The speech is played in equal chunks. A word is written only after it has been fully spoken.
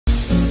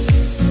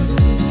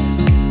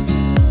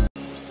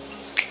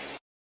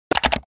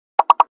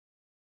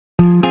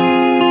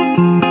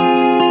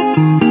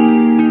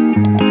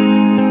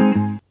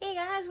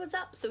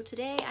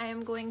today I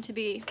am going to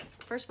be,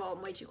 first of all,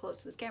 I'm way too close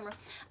to this camera.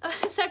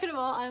 Second of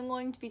all, I'm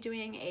going to be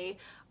doing a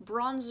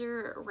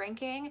bronzer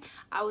ranking.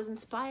 I was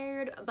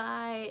inspired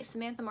by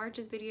Samantha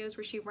March's videos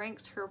where she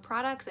ranks her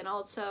products, and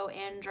also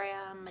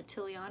Andrea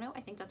Mattiliano, I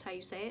think that's how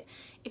you say it.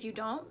 If you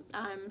don't,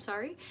 I'm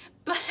sorry,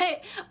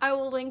 but I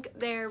will link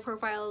their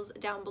profiles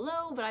down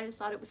below. But I just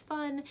thought it was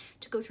fun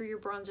to go through your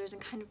bronzers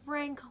and kind of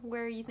rank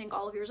where you think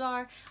all of yours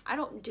are. I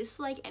don't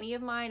dislike any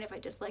of mine. If I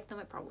dislike them,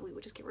 I probably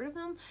would just get rid of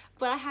them,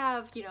 but I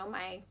have, you know,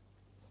 my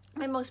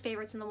most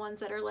favorites and the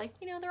ones that are like,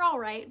 you know, they're all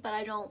right, but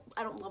I don't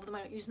love them. I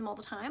don't use them all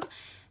the time.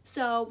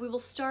 So we will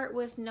start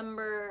with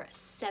number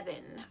 7.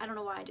 I don't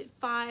know why I did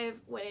 5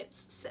 when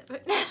it's 7.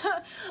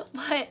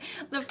 But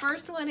the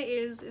first one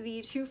is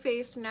the Too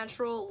Faced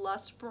Natural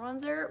Lust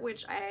Bronzer,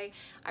 which I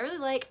really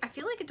like. I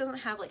feel like it doesn't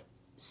have like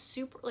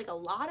super, like a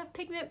lot of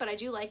pigment, but I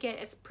do like it.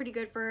 It's pretty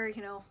good for,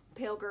 you know,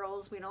 pale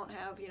girls. We don't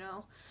have, you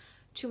know,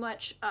 too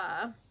much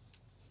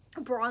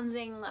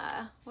bronzing,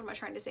 what am I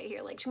trying to say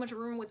here, like too much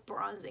room with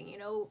bronzing, you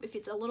know. If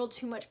it's a little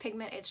too much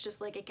pigment, it's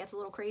just like it gets a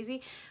little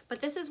crazy.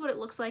 But this is what it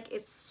looks like.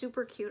 It's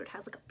super cute. It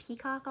has like a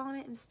peacock on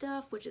it and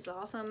stuff, which is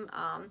awesome.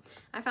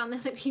 I found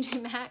this at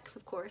TJ Maxx,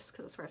 of course,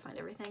 because that's where I find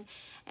everything,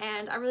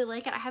 and I really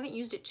like it. I haven't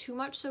used it too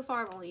much so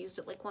far. I've only used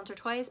it like once or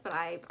twice, but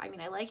I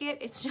mean, I like it.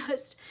 It's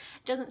just,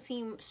 it doesn't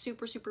seem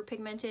super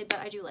pigmented, but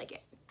I do like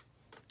it.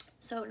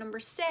 So number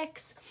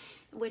 6,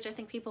 which I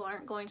think people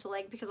aren't going to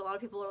like because a lot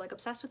of people are like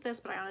obsessed with this,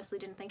 but I honestly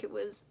didn't think it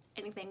was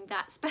anything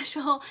that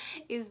special,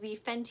 is the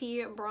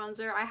Fenty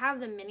bronzer. I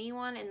have the mini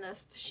one in the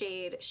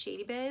shade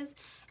Shady Biz,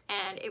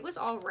 and it was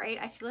all right.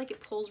 I feel like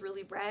it pulls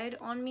really red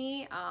on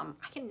me. I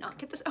cannot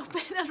get this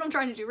open. That's what I'm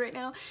trying to do right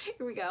now.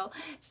 Here we go.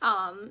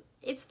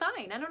 It's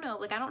fine. I don't know.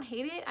 Like, I don't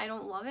hate it. I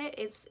don't love it.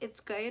 It's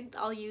good.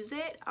 I'll use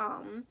it.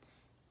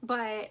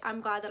 But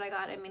I'm glad that I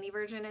got a mini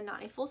version and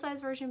not a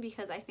full-size version,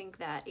 because I think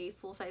that a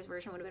full-size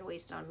version would have been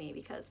wasted on me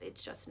because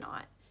it's just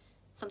not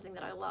something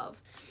that I love.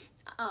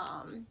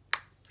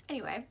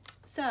 Anyway,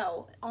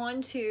 so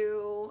on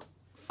to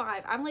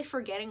 5. I'm like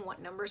forgetting what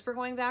numbers we're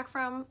going back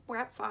from. We're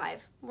at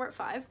 5. We're at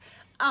 5.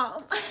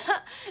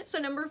 So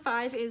number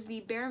 5 is the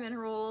Bare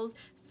Minerals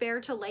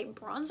Fair to Light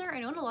Bronzer. I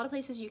know in a lot of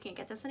places you can't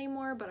get this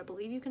anymore, but I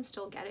believe you can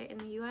still get it in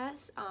the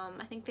US.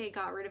 I think they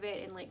got rid of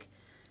it in like,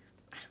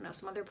 I don't know,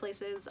 some other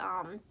places.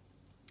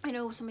 I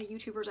know some of the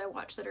YouTubers I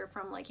watch that are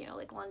from like, you know,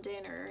 like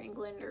London or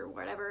England or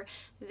whatever,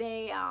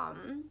 they,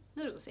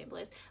 they're the same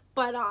place,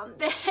 but,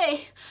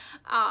 they,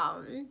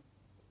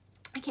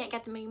 I can't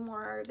get them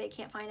anymore, they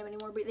can't find them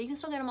anymore, but they can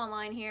still get them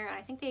online here, and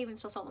I think they even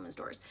still sell them in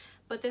stores.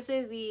 But this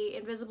is the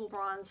Invisible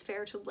Bronze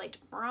Fair to Light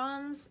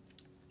Bronze.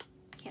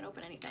 I can't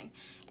open anything.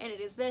 And it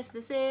is this.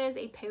 This is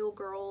a pale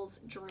girl's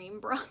dream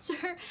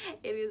bronzer.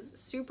 It is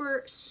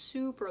super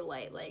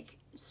light, like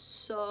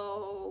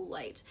so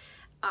light.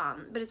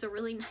 But it's a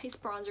really nice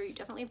bronzer. You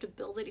definitely have to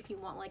build it if you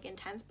want like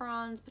intense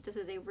bronze, but this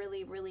is a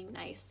really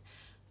nice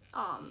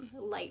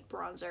light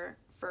bronzer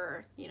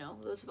for, you know,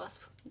 those of us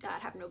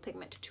that have no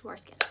pigment to our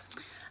skin.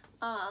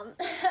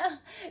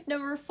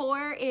 Number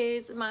 4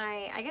 is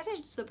my, I guess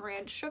it's the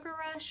brand Sugar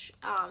Rush,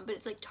 but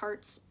it's like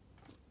Tarte's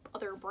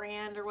other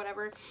brand or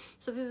whatever.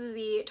 So this is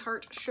the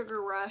Tarte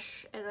Sugar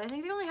Rush, and I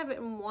think they only have it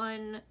in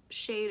one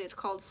shade. It's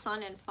called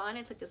Sun and Fun.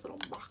 It's like this little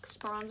boxed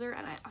bronzer,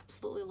 and I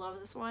absolutely love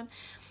this one.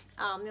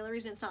 The only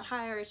reason it's not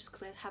higher is just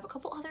because I have a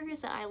couple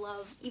others that I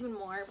love even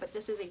more, but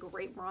this is a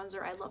great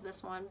bronzer. I love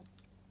this one.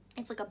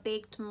 It's like a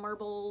baked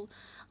marble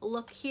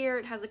look here.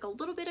 It has like a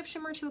little bit of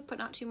shimmer to it, but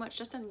not too much,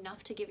 just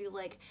enough to give you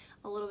like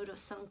a little bit of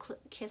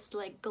sun-kissed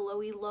like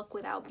glowy look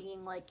without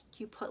being like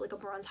you put like a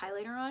bronze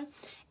highlighter on.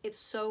 It's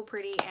so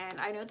pretty, and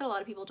I know that a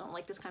lot of people don't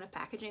like this kind of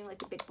packaging, like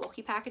the big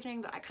bulky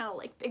packaging, but I kind of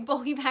like big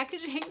bulky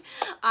packaging.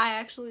 I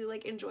actually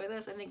like enjoy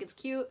this. I think it's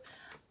cute.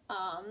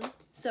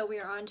 So we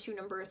are on to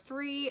number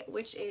 3,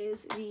 which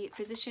is the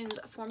Physicians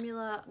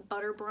Formula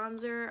Butter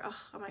Bronzer.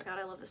 Oh my god,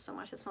 I love this so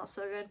much. It smells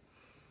so good.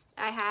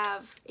 I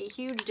have a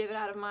huge divot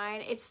out of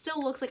mine. It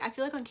still looks like, I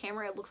feel like on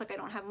camera it looks like I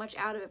don't have much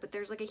out of it, but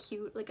there's like a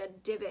huge, like a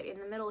divot in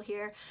the middle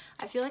here.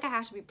 I feel like I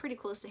have to be pretty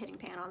close to hitting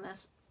pan on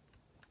this.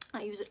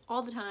 I use it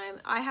all the time.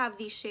 I have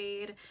the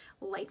shade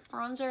Light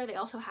Bronzer. They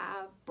also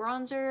have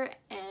bronzer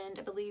and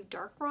I believe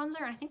dark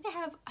bronzer, and I think they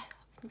have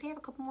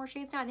a couple more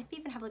shades now. I think they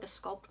even have like a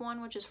sculpt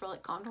one, which is for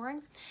like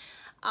contouring.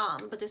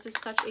 But this is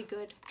such a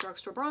good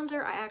drugstore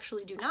bronzer. I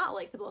actually do not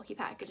like the bulky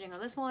packaging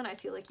on this one. I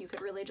feel like you could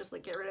really just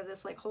like get rid of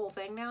this like whole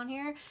thing down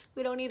here.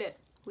 We don't need it.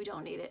 We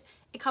don't need it.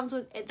 It comes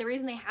with, the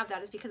reason they have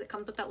that is because it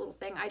comes with that little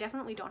thing. I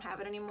definitely don't have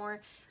it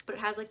anymore, but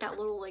it has like that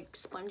little like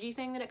spongy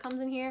thing that it comes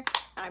in here.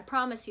 And I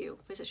promise you,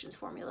 Physicians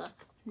Formula,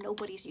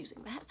 nobody's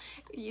using that.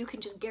 You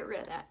can just get rid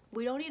of that.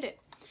 We don't need it.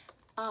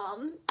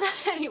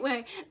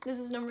 Anyway, this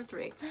is number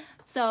 3.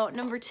 So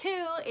number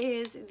 2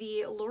 is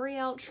the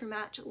L'Oreal True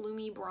Match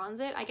Lumi Bronze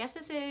It. I guess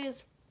this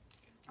is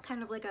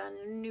kind of like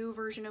a new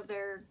version of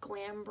their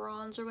glam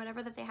bronze or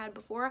whatever that they had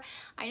before.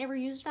 I never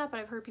used that, but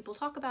I've heard people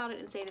talk about it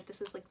and say that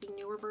this is like the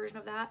newer version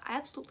of that. I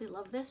absolutely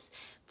love this.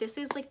 This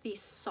is like the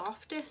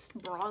softest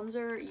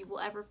bronzer you will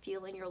ever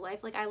feel in your life.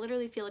 Like I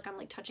literally feel like I'm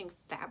like touching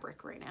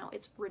fabric right now.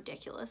 It's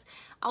ridiculous.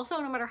 Also,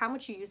 no matter how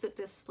much you use it,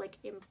 this like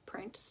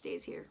imprint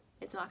stays here.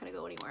 It's not gonna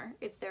go anywhere.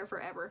 It's there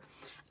forever.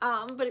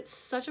 But it's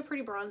such a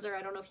pretty bronzer.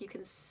 I don't know if you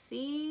can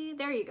see.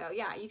 There you go.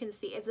 Yeah, you can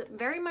see. It's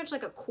very much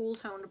like a cool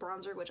toned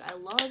bronzer, which I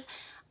love.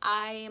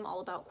 I am all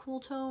about cool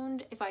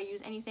toned. If I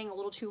use anything a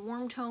little too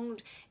warm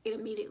toned, it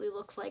immediately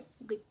looks like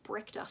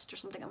brick dust or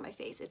something on my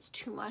face. It's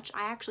too much.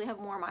 I actually have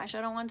warm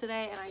eyeshadow on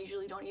today, and I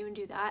usually don't even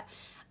do that.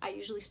 I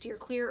usually steer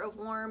clear of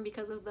warm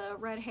because of the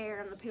red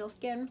hair and the pale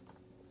skin.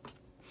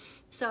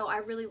 So I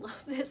really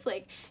love this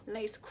like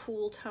nice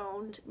cool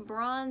toned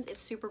bronze.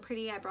 It's super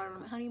pretty. I brought it on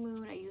my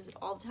honeymoon. I use it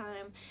all the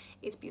time.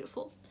 It's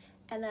beautiful.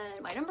 And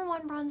then my number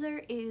one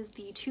bronzer is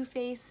the Too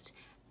Faced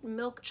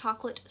Milk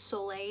Chocolate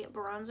Soleil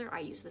bronzer.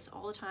 I use this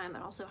all the time.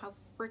 And also, how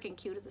freaking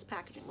cute is this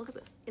packaging? Look at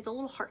this. It's a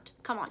little heart.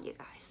 Come on, you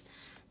guys.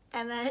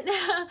 And then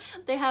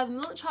they have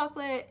milk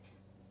chocolate,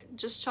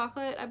 just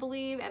chocolate, I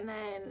believe, and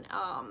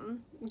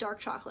then dark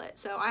chocolate.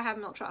 So I have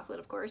milk chocolate,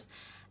 of course.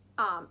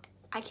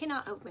 I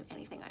cannot open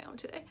anything I own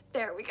today.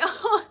 There we go.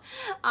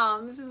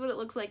 This is what it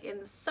looks like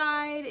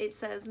inside. It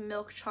says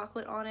milk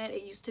chocolate on it.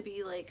 It used to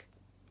be like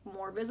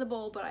more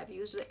visible, but I've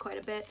used it quite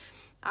a bit.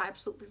 I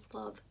absolutely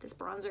love this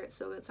bronzer. It's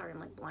so good. Sorry, I'm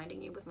like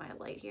blinding you with my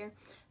light here.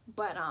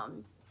 But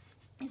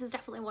this is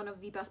definitely one of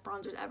the best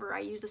bronzers ever. I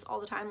use this all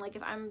the time. Like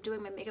if I'm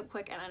doing my makeup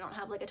quick and I don't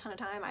have like a ton of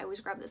time, I always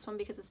grab this one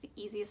because it's the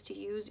easiest to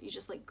use. You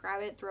just like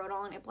grab it, throw it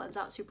on, it blends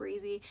out super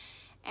easy.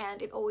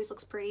 And it always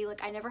looks pretty.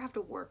 Like I never have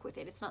to work with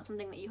it. It's not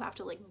something that you have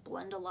to like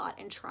blend a lot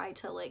and try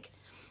to like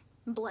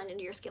blend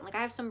into your skin. Like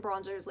I have some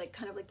bronzers, like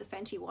kind of like the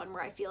Fenty one,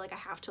 where I feel like I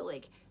have to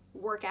like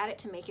work at it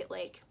to make it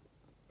like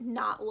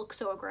not look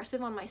so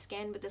aggressive on my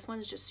skin, but this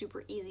one's just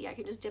super easy. I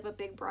can just dip a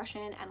big brush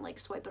in and like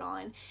swipe it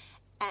on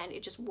and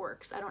it just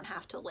works. I don't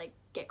have to like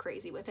get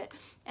crazy with it.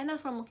 And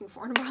that's what I'm looking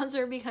for in a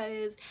bronzer,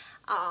 because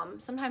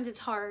sometimes it's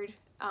hard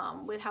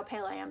with how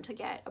pale I am to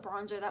get a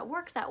bronzer that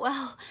works that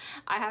well.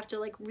 I have to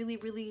like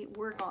really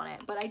work on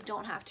it, but I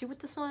don't have to with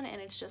this one, and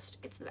it's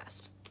the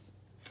best.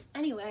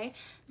 Anyway,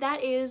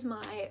 that is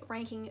my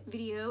ranking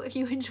video. If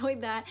you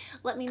enjoyed that,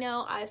 let me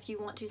know if you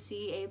want to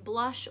see a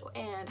blush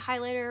and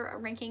highlighter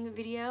ranking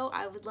video.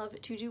 I would love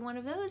to do one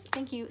of those.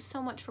 Thank you so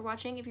much for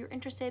watching. If you're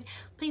interested,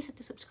 please hit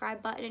the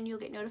subscribe button and you'll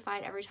get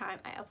notified every time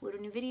I upload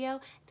a new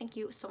video. Thank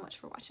you so much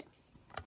for watching.